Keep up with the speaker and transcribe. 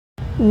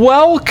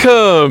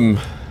Welcome,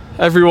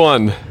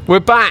 everyone. We're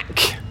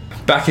back.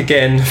 Back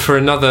again for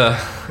another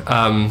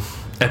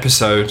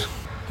episode.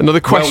 Another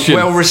question.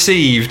 Well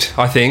received,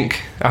 I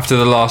think, after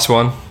the last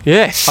one.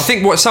 Yes. I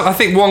think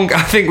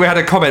we had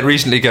a comment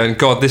recently going,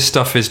 "God, this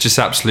stuff is just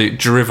absolute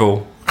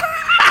drivel."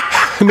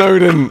 No, we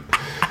didn't.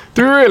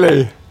 Do we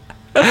really?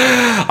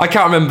 I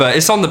can't remember.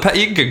 It's on the.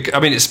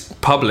 It's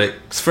public.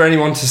 It's for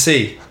anyone to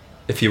see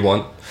if you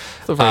want.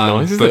 That's not very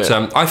nice, is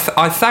it?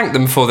 I thanked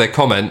them for their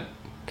comment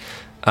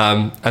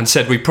and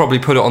said we probably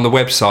put it on the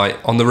website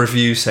on the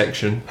review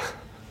section.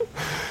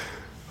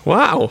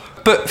 Wow.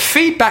 But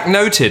feedback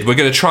noted. We're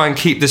going to try and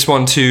keep this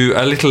one to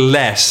a little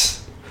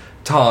less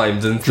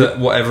time than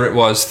whatever it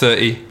was,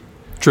 30.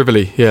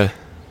 Drivelly, yeah.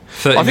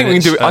 30 I think we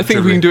can do it. I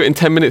think we can do it in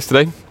 10 minutes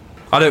today.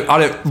 I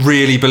don't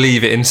really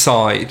believe it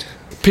inside.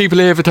 People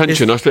here for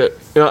tension.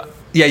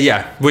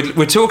 Yeah.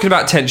 We're talking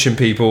about tension,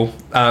 people,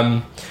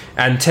 and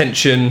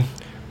tension.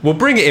 We'll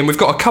bring it in. We've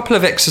got a couple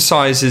of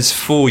exercises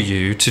for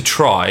you to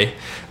try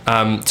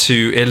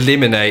to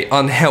eliminate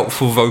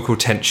unhelpful vocal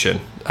tension,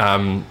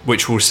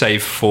 which we'll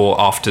save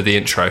for after the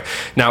intro.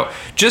 Now,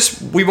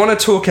 we want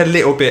to talk a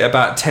little bit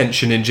about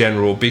tension in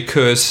general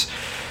because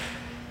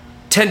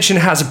tension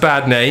has a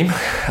bad name,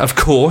 of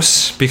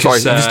course.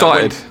 Because sorry, you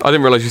started. I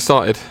didn't realise you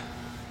started.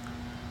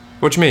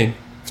 What do you mean?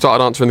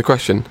 Started answering the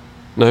question.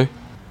 No?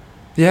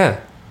 Yeah.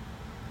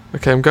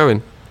 Okay, I'm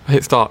going. I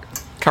hit start.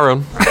 Carry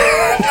on.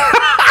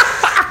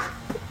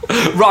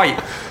 Right.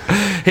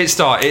 Hit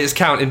start. It is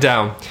counting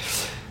down.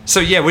 So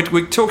yeah,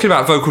 we're talking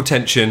about vocal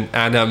tension,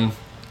 and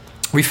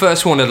we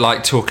first want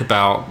to talk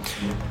about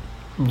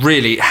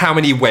really how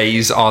many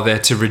ways are there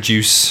to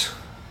reduce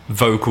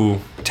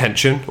vocal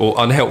tension or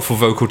unhelpful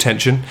vocal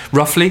tension.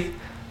 Roughly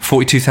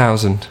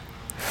 42,000.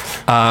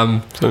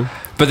 But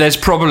there's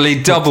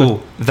probably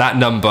double that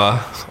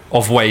number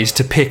of ways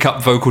to pick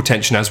up vocal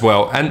tension as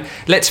well. And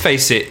let's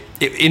face it,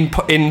 in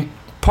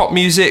pop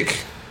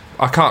music,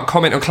 I can't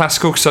comment on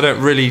classical because I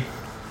don't really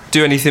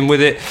do anything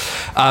with it.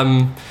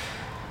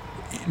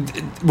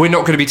 We're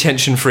not going to be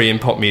tension-free in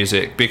pop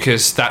music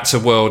because that's a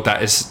world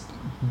that is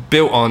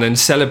built on and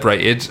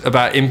celebrated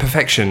about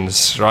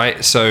imperfections,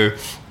 right? So,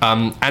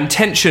 and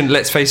tension,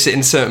 let's face it,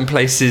 in certain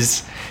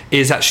places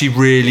is actually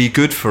really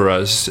good for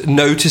us.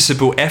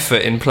 Noticeable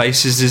effort in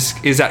places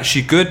is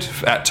actually good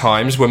at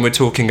times when we're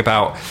talking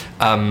about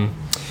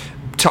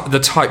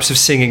the types of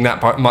singing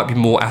that might be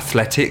more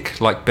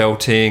athletic, like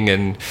belting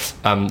and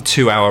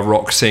 2-hour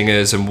rock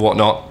singers and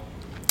whatnot.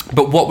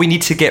 But what we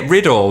need to get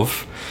rid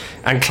of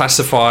and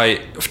classify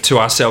to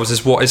ourselves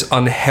as what is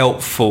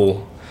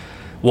unhelpful.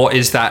 What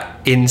is that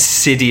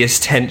insidious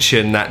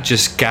tension that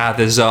just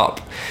gathers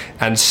up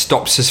and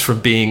stops us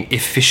from being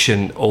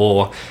efficient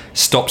or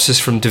stops us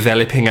from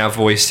developing our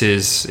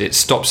voices? It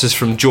stops us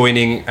from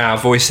joining our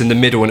voice in the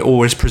middle and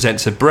always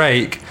presents a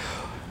break.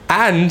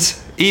 And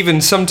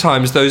even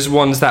sometimes those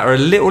ones that are a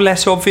little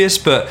less obvious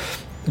but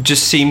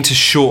just seem to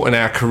shorten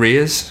our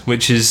careers,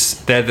 which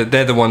is they're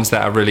the ones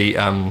that are really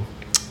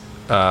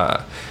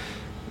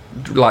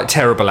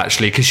terrible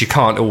actually, because you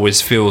can't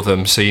always feel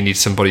them, so you need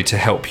somebody to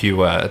help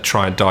you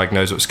try and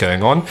diagnose what's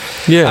going on.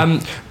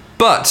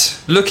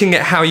 But looking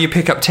at how you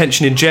pick up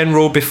tension in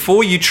general,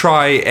 before you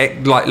try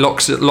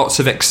lots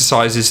of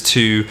exercises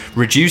to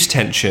reduce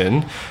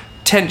tension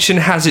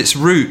has its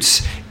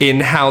roots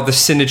in how the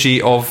synergy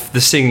of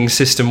the singing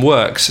system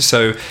works.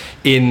 So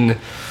in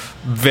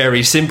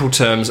very simple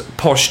terms,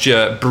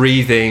 posture,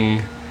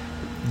 breathing,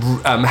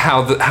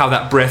 how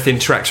that breath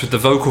interacts with the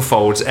vocal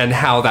folds and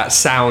how that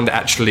sound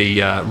actually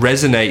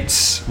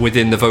resonates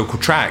within the vocal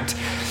tract.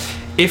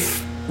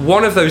 If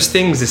one of those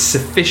things is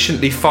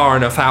sufficiently far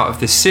enough out of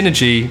this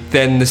synergy,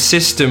 then the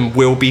system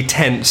will be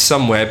tense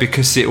somewhere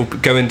because it will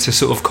go into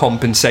sort of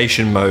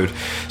compensation mode.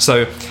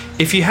 So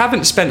if you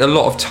haven't spent a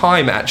lot of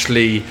time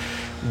actually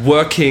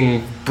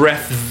working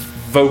breath,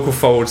 vocal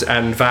folds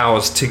and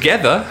vowels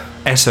together,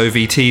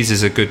 SOVTs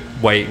is a good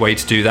way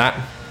to do that.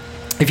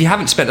 If you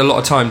haven't spent a lot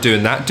of time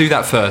doing that, do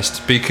that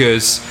first,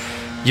 because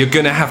you're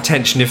going to have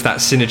tension if that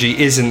synergy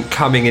isn't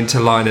coming into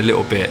line a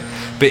little bit.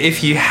 But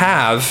if you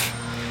have,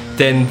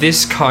 then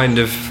this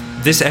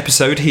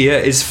episode here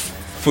is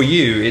for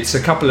you. It's a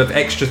couple of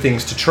extra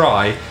things to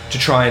try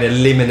and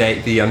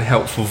eliminate the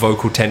unhelpful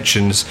vocal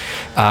tensions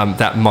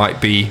that might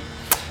be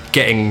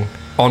getting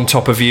on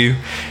top of you.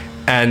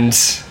 And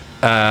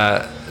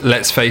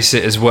let's face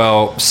it as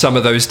well, some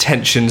of those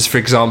tensions, for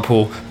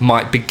example,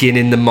 might begin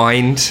in the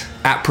mind.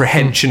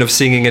 Apprehension of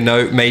singing a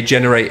note may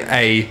generate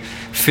a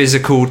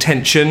physical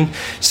tension.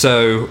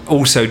 So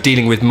also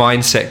dealing with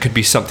mindset could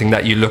be something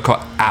that you look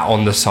at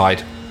on the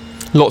side.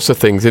 Lots of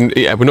things, and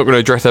yeah, we're not going to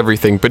address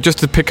everything, but just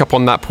to pick up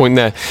on that point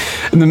there,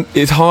 and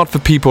it's hard for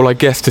people, I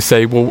guess, to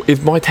say, well,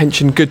 is my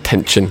tension good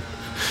tension?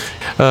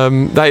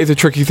 That is a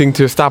tricky thing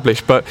to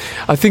establish, but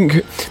I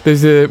think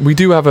we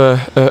do have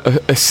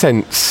a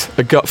sense,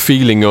 a gut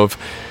feeling of,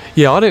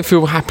 yeah, I don't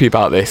feel happy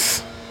about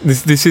this.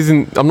 This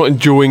isn't. I'm not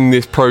enjoying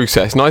this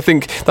process, and I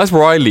think that's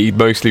where I lead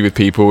mostly with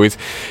people is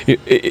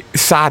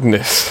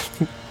sadness.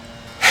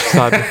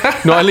 No,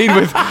 I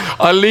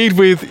lead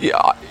with.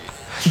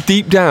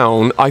 deep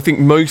down, I think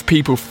most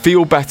people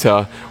feel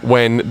better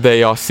when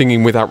they are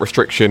singing without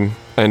restriction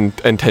and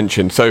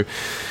tension. So,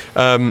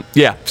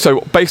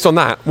 so based on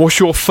that, what's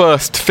your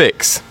first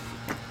fix?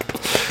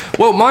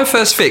 Well, my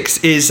first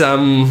fix is,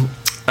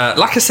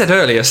 like I said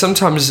earlier,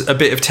 sometimes a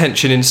bit of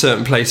tension in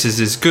certain places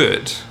is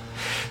good.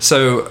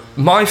 So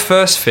my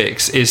first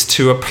fix is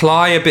to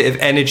apply a bit of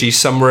energy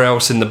somewhere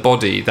else in the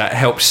body that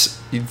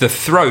helps the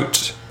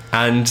throat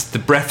and the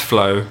breath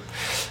flow,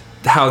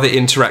 how they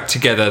interact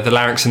together, the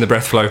larynx and the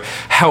breath flow,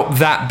 help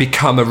that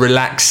become a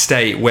relaxed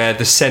state where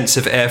the sense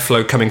of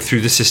airflow coming through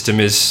the system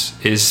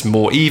is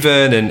more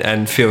even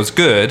and feels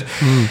good.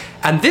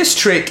 And this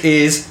trick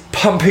is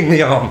pumping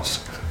the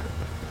arms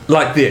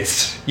like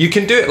this. You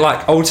can do it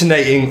like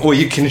alternating, or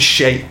you can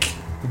shake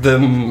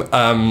them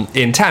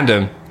in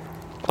tandem.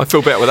 I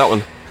feel better with that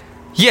one.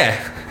 Yeah.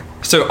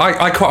 So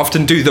I quite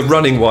often do the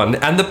running one,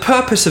 and the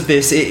purpose of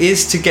this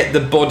is to get the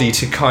body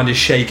to kind of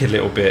shake a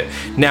little bit.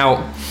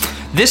 Now,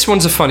 this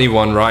one's a funny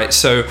one, right?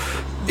 So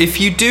if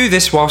you do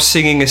this while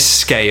singing a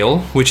scale,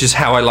 which is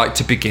how I like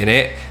to begin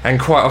it, and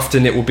quite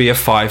often it will be a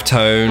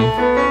 5-tone,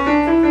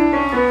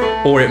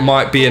 or it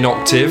might be an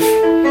octave,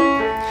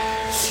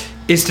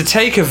 is to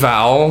take a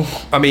vowel.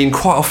 I mean,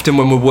 quite often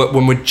when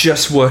we're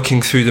just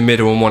working through the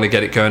middle and want to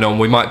get it going on,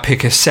 we might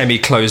pick a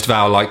semi-closed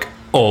vowel like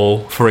O,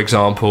 for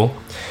example.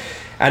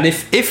 And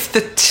if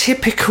the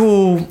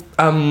typical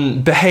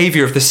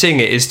behavior of the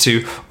singer is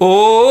to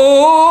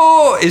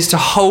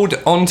hold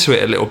onto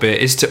it a little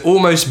bit, is to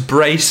almost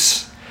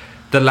brace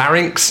the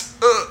larynx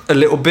a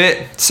little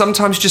bit,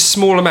 sometimes just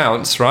small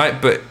amounts, right?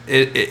 But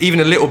even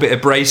a little bit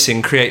of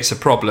bracing creates a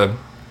problem.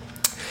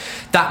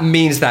 That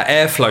means that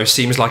airflow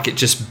seems like it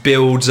just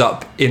builds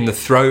up in the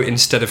throat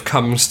instead of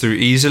comes through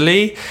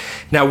easily.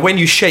 Now, when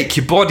you shake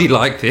your body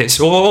like this,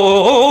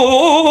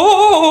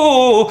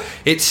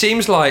 it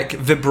seems like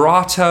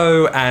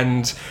vibrato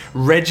and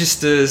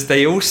registers,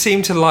 they all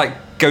seem to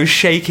like go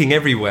shaking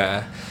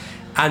everywhere.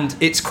 And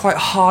it's quite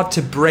hard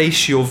to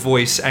brace your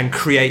voice and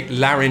create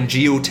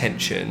laryngeal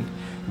tension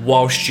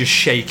whilst you're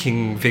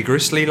shaking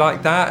vigorously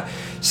like that.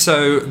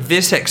 So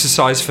this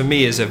exercise for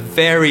me is a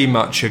very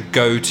much a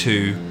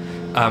go-to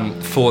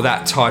for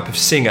that type of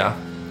singer.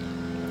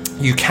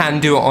 You can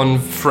do it on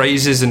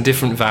phrases and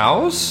different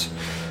vowels.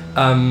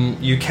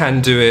 You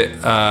can do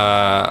it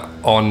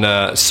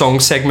on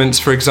song segments,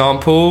 for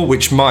example,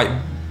 which might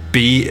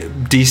be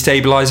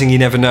destabilizing. You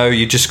never know.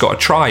 You just got to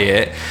try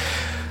it.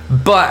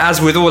 But as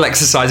with all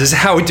exercises,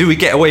 how do we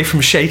get away from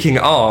shaking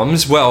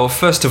arms? Well,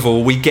 first of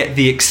all, we get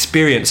the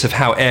experience of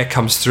how air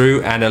comes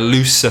through and a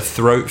looser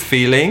throat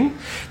feeling.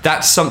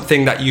 That's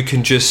something that you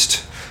can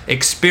just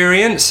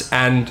experience,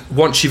 and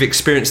once you've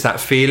experienced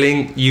that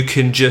feeling, you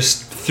can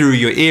just, through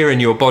your ear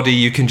and your body,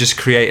 you can just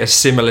create a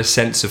similar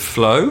sense of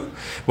flow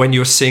when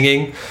you're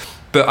singing.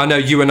 But I know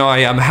you and I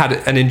had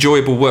an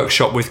enjoyable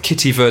workshop with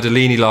Kitty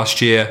Verdolini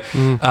last year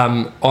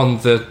on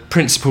the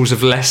principles of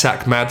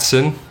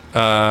Lesak-Madsen,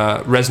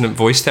 resonant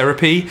voice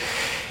therapy.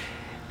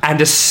 And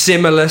a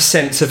similar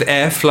sense of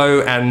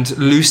airflow and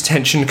loose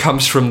tension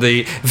comes from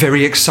the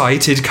very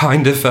excited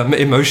kind of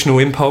emotional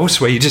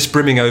impulse where you're just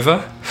brimming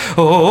over.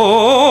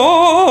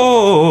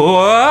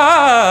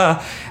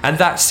 And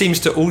that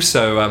seems to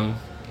also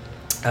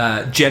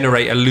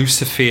generate a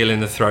looser feel in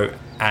the throat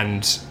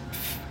and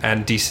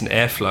decent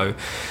airflow.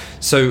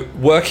 So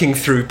working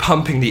through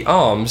pumping the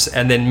arms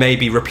and then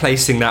maybe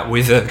replacing that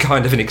with a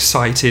kind of an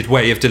excited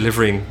way of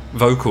delivering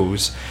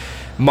vocals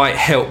might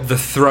help the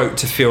throat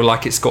to feel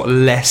like it's got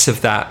less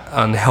of that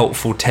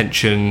unhelpful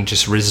tension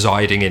just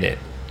residing in it.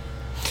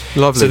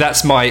 Lovely. So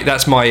that's my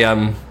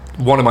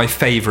one of my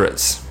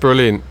favourites.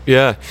 Brilliant,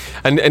 yeah.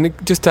 And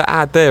just to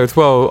add there as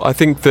well, I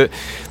think that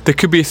there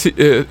could be a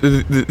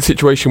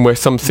situation where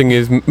some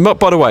singers.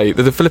 By the way,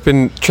 there's a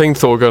flipping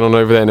chainsaw going on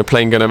over there and a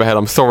plane going overhead.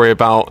 I'm sorry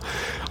about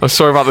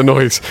the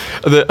noise.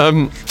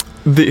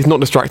 It's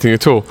not distracting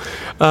at all.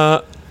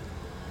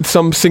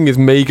 Some singers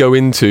may go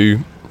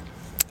into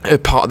a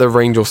part of the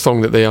range or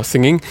song that they are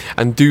singing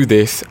and do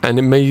this, and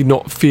it may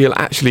not feel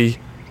actually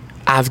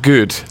as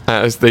good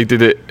as they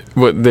did it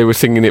when they were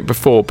singing it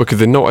before, because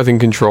they're not as in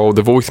control.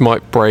 The voice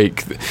might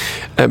break,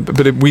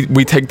 but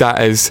we take that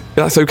as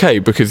that's okay,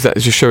 because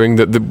that's just showing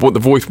that what the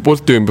voice was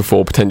doing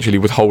before potentially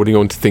was holding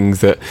on to things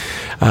that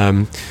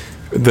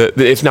that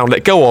it's now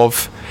let go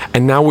of,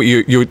 and now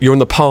you're on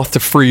the path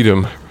to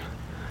freedom.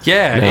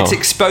 Yeah, now. It's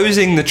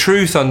exposing the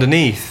truth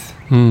underneath.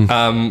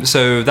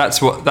 So that's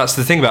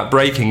the thing about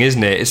breaking,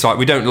 isn't it? It's like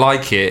we don't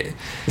like it.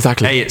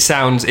 Exactly. It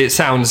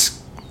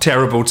sounds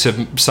terrible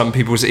to some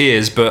people's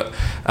ears, but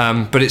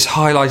it's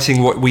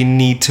highlighting what we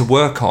need to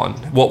work on,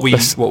 what we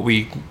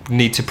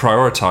need to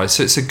prioritize.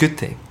 So it's a good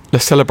thing.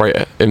 Let's celebrate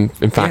it. In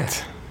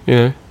fact, you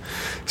know.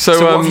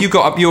 So what have you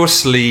got up your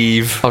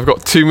sleeve? I've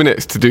got 2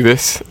 minutes to do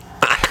this.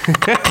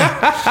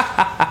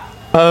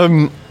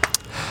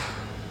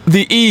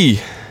 The E.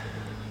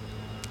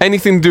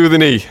 Anything to do with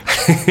an E.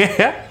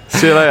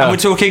 See you later. And we're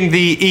talking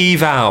the E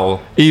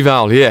vowel. E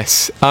vowel,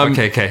 yes.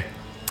 Okay.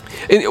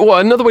 Well,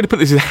 another way to put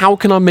this is, how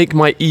can I make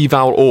my E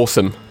vowel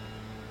awesome?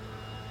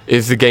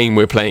 is the game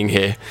we're playing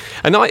here,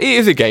 and it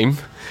is a game.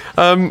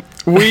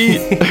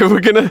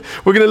 We're gonna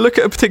look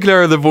at a particular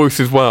area of the voice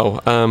as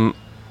well,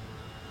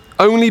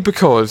 only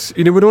because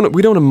we don't want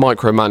to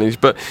micromanage,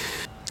 but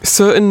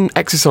certain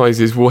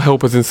exercises will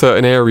help us in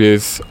certain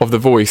areas of the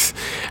voice,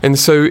 and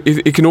so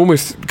it can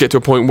almost get to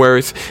a point where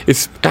it's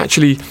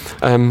actually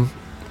I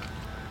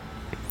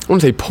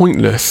wouldn't say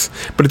pointless,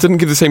 but it doesn't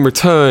give the same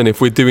return if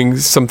we're doing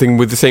something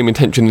with the same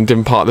intention in a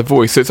different part of the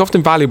voice. So it's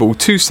often valuable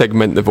to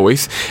segment the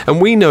voice,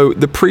 and we know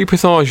the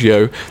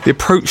pre-passagio, the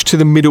approach to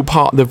the middle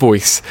part of the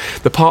voice,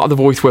 the part of the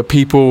voice where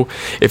people,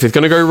 if it's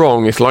going to go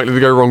wrong, it's likely to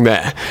go wrong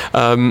there.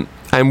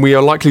 And we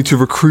are likely to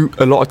recruit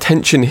a lot of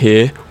tension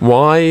here.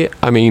 Why?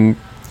 I mean,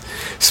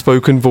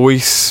 spoken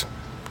voice,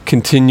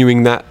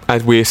 continuing that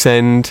as we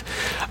ascend,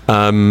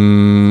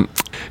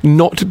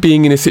 not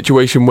being in a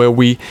situation where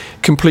we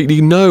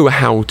completely know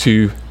how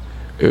to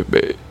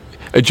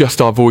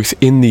adjust our voice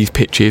in these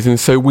pitches, and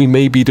so we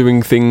may be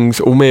doing things,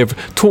 or may have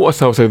taught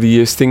ourselves over the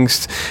years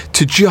things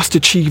to just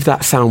achieve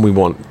that sound we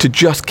want, to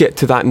just get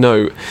to that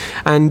note,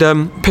 and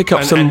pick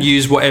up and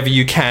use whatever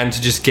you can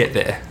to just get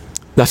there.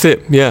 That's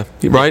it, yeah,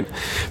 right?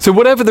 So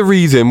whatever the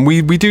reason,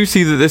 we do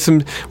see that there's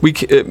some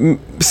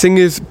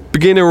singers,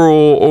 beginner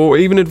or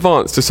even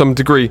advanced to some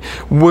degree,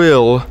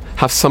 will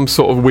have some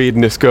sort of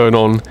weirdness going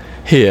on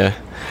here.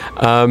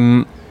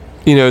 And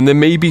there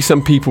may be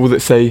some people that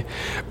say,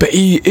 but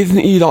isn't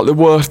E like the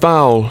worst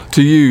vowel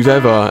to use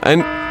ever?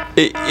 And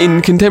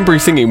in contemporary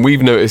singing,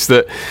 we've noticed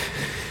that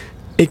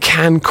it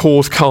can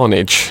cause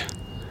carnage.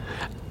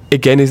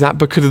 Again, is that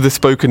because of the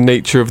spoken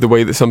nature of the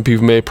way that some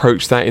people may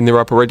approach that in their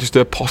upper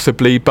register?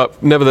 Possibly,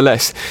 but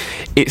nevertheless,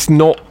 it's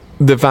not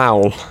the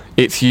vowel,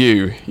 it's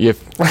you.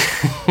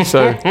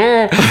 So.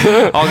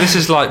 Oh, this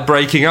is like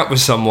breaking up with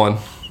someone.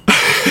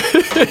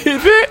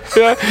 Is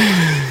it?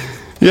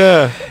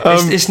 Yeah.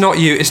 It's not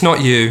you. It's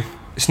not you.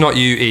 It's not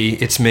you, E.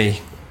 It's me.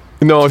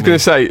 No, I was going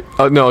to say.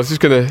 I was just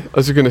going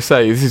to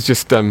say. This is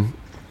just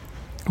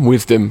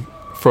wisdom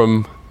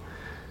from.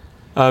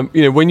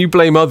 When you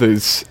blame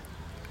others,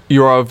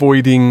 you are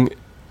avoiding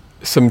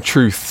some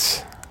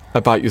truths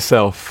about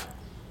yourself.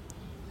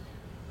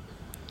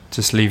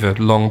 Just leave a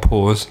long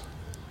pause.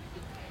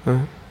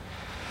 Okay,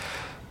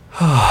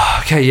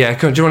 yeah.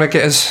 Do you want to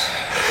get us,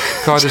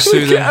 guide us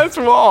through get us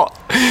what?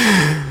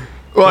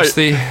 Right.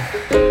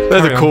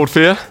 There's a chord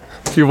for you,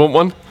 if you want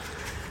one.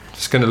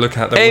 Just going to look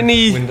out the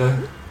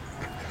window.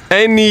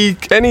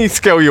 Any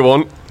scale you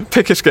want.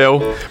 Pick a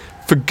scale.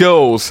 For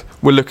girls,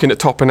 we're looking at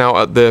topping out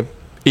at the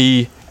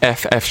E,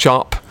 F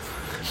sharp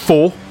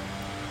 4.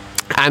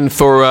 And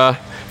for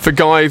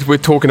guys, we're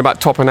talking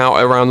about topping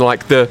out around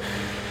like the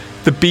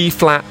B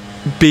flat,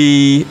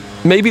 B,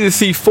 maybe the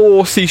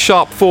C4, C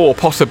sharp 4,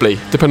 possibly,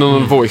 depending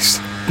on the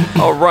voice.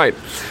 All right.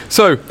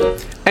 So,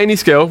 any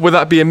scale, would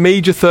that be a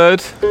major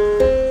third,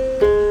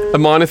 a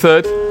minor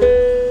third,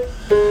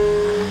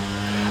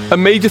 a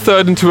major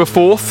third into a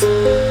fourth?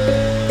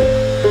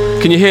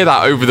 Can you hear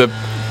that over the...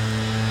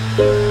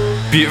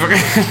 Beautiful.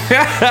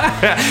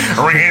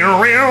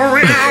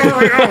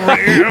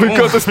 We've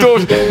got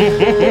distortion.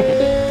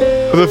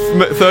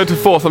 The third to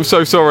fourth, I'm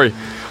so sorry.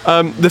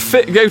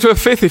 Go to a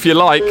fifth if you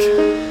like.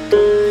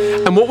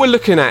 And what we're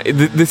looking at,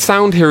 the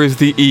sound here is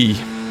the E.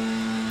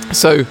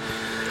 So,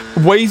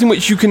 ways in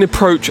which you can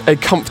approach a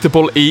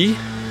comfortable E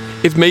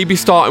is maybe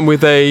starting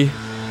with a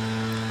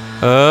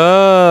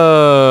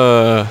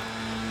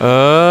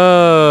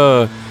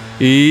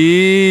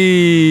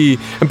E.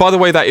 And by the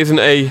way, that isn't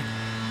a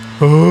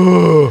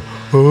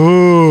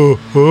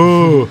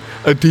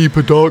a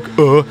deeper dark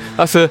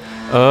that's a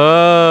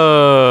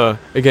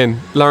again,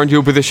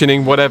 laryngeal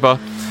positioning, whatever.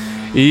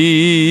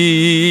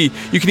 E.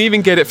 You can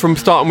even get it from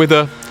starting with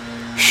a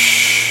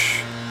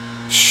shh,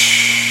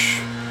 shh,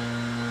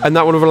 and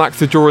that will relax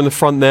the jaw in the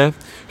front there.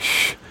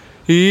 Shh,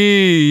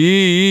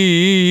 E.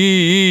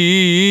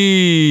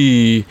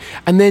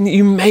 And then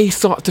you may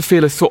start to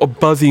feel a sort of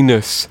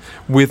buzziness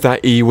with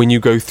that E when you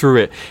go through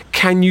it.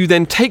 Can you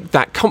then take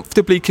that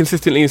comfortably,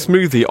 consistently and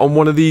smoothly on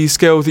one of these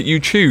scales that you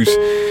choose?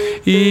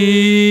 E.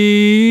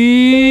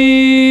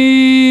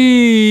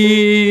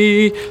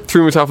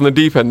 Threw myself on the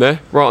deep end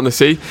there, right on the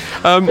C.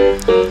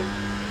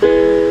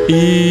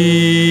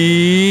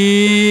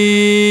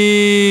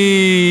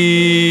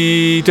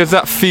 E. Does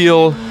that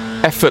feel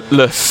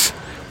effortless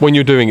when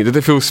you're doing it? Does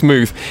it feel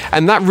smooth?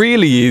 And that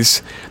really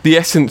is the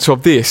essence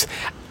of this.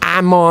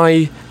 Am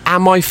I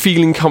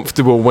feeling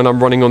comfortable when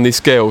I'm running on these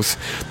scales?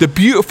 The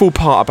beautiful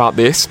part about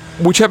this,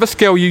 whichever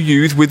scale you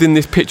use within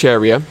this pitch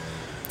area,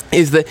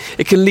 is that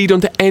it can lead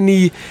on to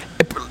any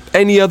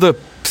other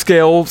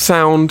scale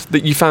sound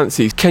that you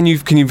fancy. Can you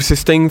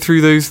sustain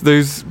through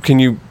those? Can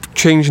you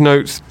change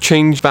notes,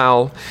 change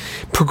vowel,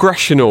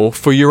 progressional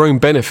for your own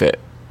benefit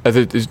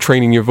as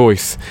training your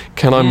voice?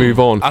 Can I move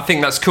on? I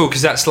think that's cool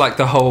because that's like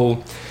the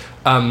whole.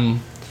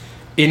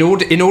 In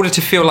order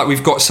to feel like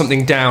we've got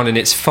something down and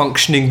it's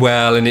functioning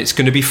well and it's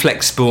going to be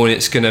flexible and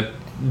it's going to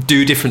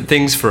do different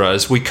things for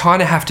us, we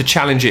kind of have to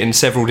challenge it in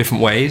several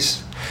different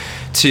ways.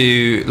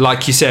 to,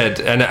 like you said,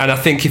 and I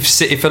think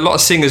if a lot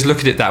of singers look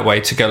at it that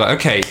way, to go like,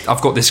 okay,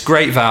 I've got this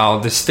great vowel,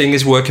 this thing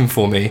is working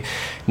for me.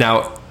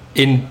 Now,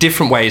 in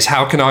different ways,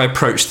 how can I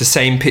approach the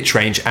same pitch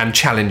range and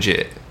challenge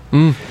it?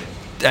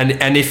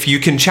 And if you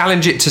can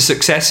challenge it to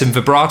success and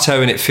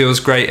vibrato and it feels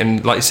great,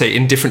 and like you say,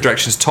 in different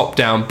directions, top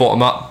down,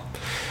 bottom up,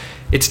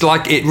 it's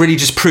like it really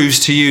just proves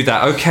to you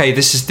that, okay,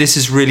 this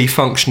is really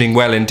functioning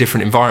well in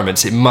different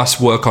environments. It must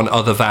work on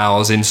other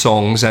vowels in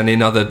songs and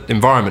in other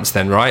environments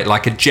then, right?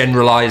 Like a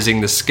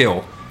generalizing the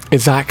skill.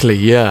 Exactly,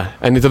 yeah.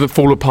 And it doesn't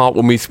fall apart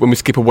when we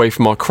skip away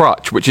from our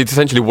crutch, which is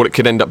essentially what it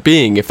could end up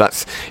being if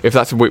that's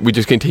what we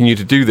just continue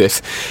to do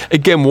this.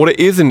 Again, what it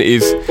isn't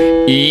is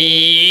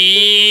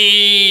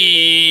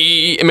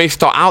it may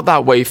start out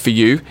that way for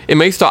you. It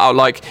may start out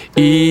like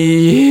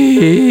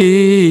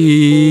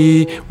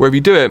wherever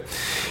you do it.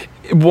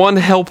 One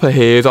helper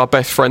here is our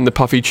best friend, the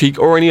puffy cheek,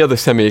 or any other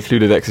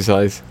semi-occluded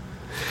exercise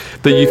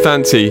that you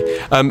fancy.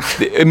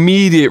 The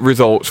immediate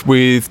results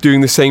with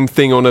doing the same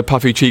thing on a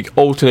puffy cheek,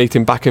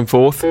 alternating back and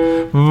forth.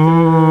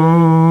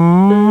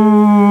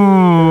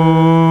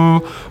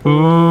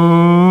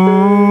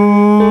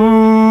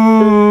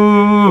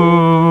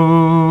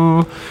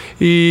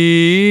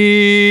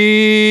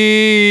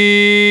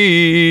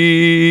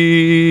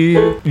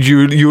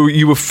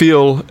 You will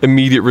feel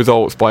immediate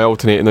results by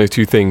alternating those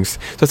two things.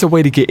 So that's a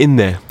way to get in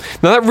there.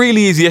 Now that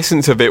really is the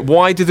essence of it.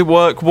 Why did it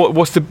work?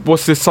 What's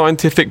the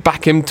scientific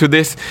back into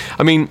this?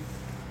 I mean,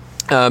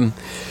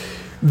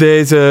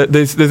 there's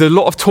a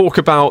lot of talk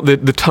about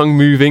the tongue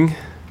moving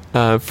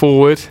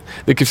forward.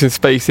 That gives some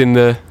space in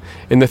the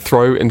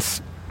throat and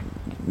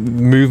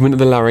movement of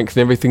the larynx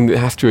and everything that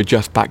has to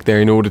adjust back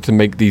there in order to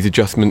make these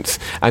adjustments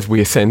as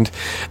we ascend.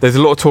 There's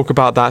a lot of talk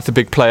about that. It's a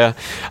big player.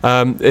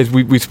 As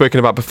we've spoken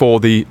about before,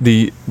 the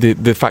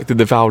fact that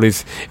the vowel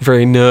is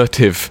very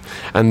inertive,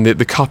 and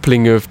the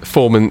coupling of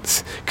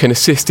formants can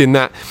assist in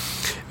that.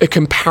 A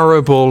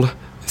comparable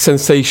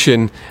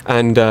sensation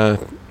and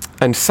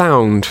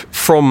sound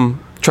from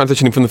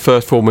transitioning from the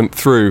first formant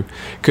through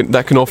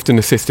that can often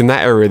assist in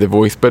that area of the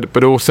voice,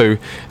 but also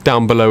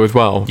down below as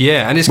well.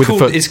 Yeah, and it's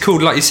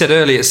called, like you said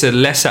earlier, it's a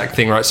Lesac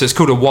thing, right? So it's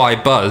called a Y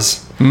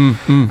buzz,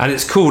 and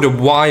it's called a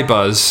Y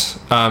buzz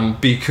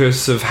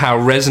because of how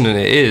resonant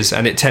it is,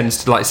 and it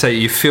tends to, like say,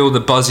 you feel the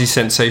buzzy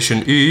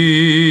sensation,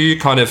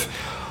 kind of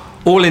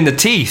all in the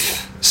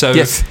teeth. So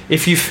yes.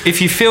 if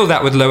you feel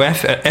that with low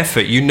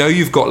effort, you know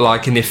you've got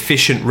like an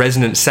efficient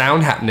resonant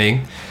sound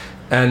happening.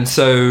 And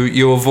so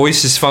your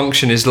voice's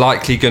function is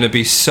likely going to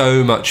be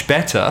so much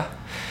better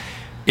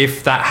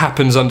if that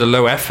happens under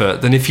low effort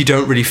than if you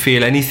don't really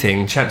feel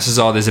anything. Chances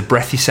are there's a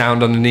breathy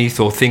sound underneath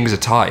or things are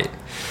tight.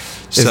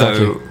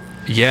 Exactly. So,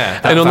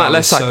 yeah. And on that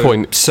Lesac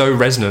point. So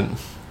resonant.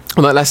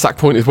 On that Lesac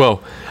point as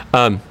well,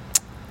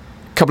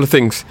 couple of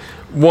things.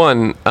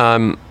 One,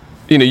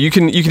 you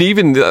can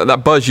even,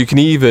 that buzz, you can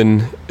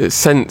even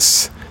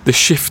sense the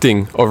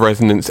shifting of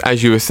resonance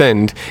as you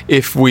ascend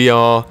if we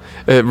are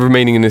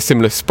remaining in a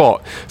similar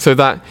spot, so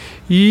that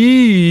you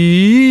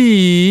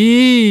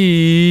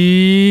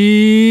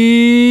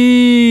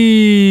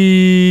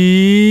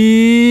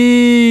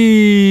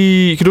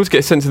can also get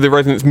a sense of the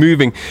resonance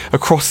moving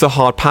across the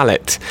hard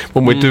palate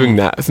when we're doing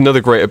that. It's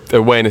another great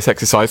awareness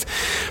exercise.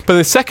 But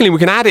then secondly, we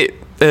can add it,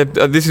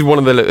 this is one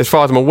of the, as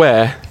far as I'm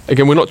aware,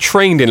 again, we're not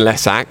trained in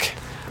Lesac.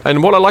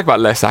 And what I like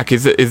about Lesac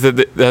is that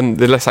the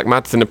Lesac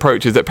Madsen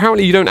approach is that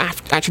apparently you don't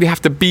actually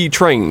have to be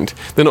trained.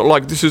 They're not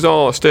like, this is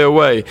stay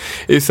away.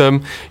 It's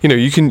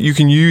you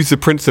can use the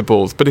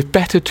principles, but it's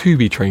better to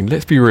be trained.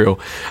 Let's be real.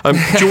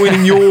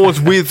 Joining yours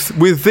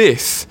with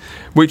this,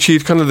 which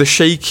is kind of the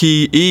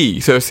shaky E.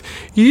 So it's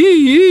you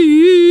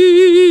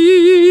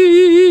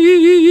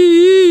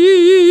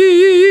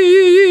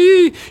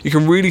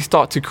can really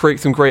start to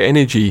create some great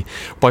energy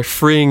by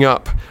freeing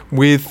up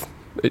with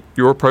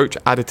your approach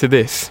added to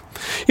this.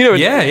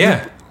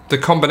 The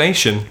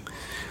combination.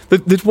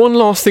 There's one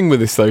last thing with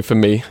this though for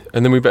me,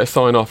 and then we better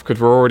sign off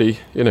because we're already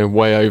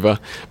way over.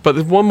 But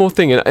there's one more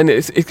thing, and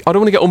it's I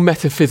don't want to get all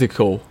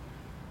metaphysical.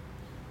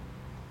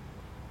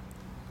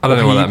 I don't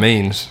know what that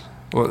means.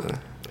 What?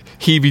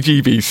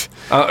 Heebie-jeebies.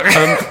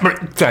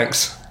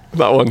 Thanks.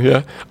 That one,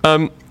 yeah.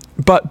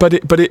 But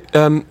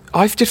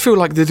I just feel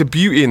like there's a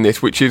beauty in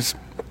this, which is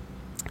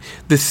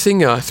the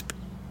singer.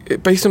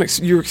 Based on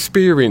your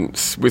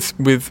experience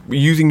with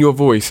using your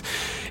voice,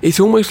 it's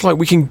almost like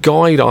we can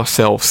guide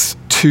ourselves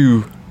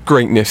to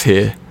greatness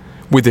here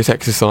with this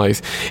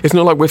exercise. It's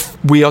not like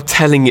we are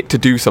telling it to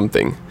do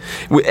something.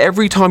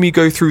 Every time you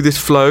go through this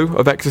flow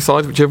of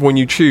exercise, whichever one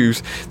you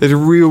choose, there's a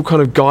real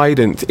kind of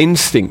guidance,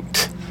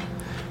 instinct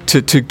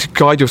to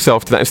guide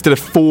yourself to that instead of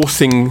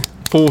forcing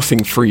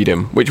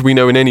freedom, which we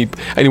know in any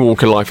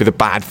walk of life is a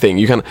bad thing.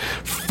 You can't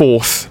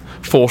force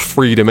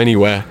freedom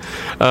anywhere.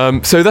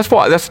 So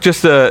that's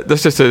just a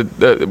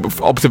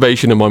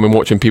observation of mine when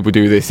watching people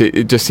do this.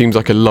 It just seems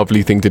like a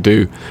lovely thing to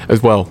do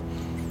as well.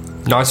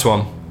 Nice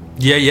one.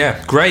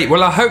 Yeah, great.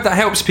 Well, I hope that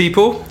helps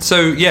people. So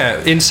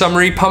yeah, in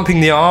summary, pumping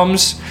the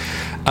arms,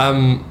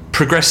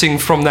 progressing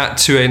from that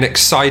to an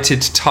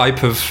excited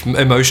type of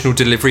emotional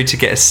delivery to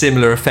get a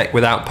similar effect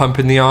without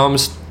pumping the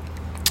arms,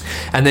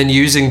 and then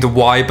using the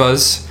Y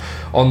buzz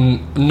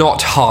on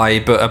not high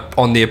but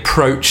on the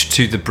approach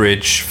to the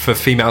bridge for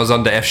females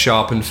under F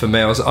sharp and for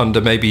males under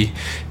maybe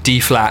D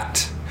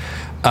flat,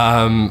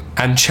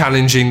 and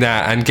challenging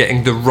that and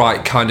getting the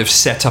right kind of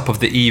setup of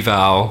the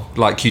eval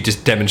like you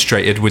just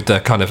demonstrated with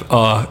the kind of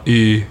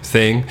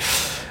thing.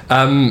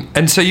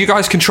 And so you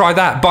guys can try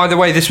that. By the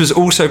way, this was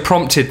also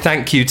prompted,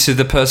 thank you to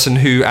the person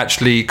who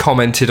actually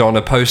commented on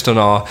a post on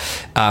our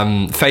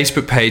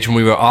Facebook page when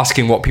we were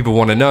asking what people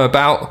want to know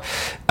about,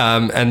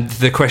 and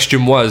the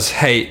question was,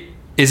 hey,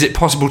 is it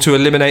possible to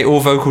eliminate all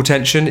vocal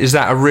tension? Is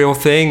that a real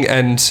thing?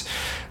 And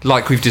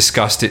like we've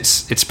discussed,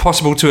 it's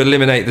possible to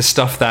eliminate the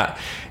stuff that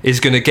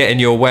is going to get in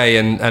your way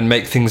and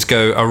make things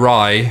go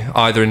awry,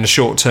 either in the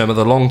short term or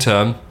the long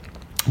term.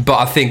 But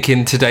I think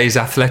in today's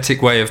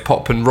athletic way of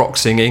pop and rock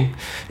singing,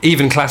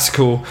 even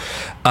classical,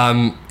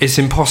 it's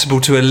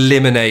impossible to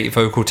eliminate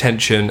vocal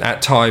tension.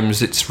 At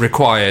times it's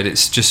required.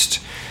 It's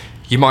just,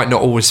 you might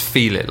not always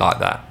feel it like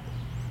that.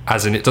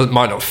 As in,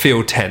 might not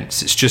feel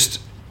tense. It's just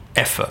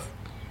effort.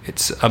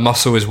 It's a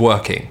muscle is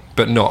working,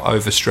 but not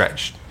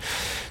overstretched.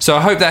 So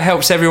I hope that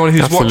helps everyone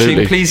who's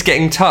watching. Please get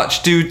in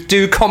touch.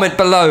 Do comment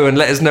below and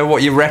let us know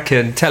what you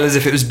reckon. Tell us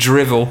if it was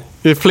drivel.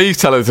 Yeah, please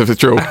tell us if it's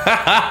drivel.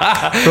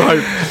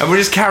 Right. And we'll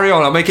just carry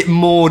on. I'll make it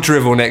more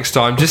drivel next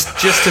time, just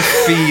to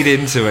feed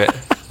into it.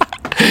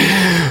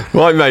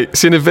 Right, mate.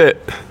 See you in a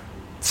bit.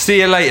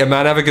 See you later,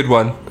 man. Have a good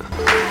one.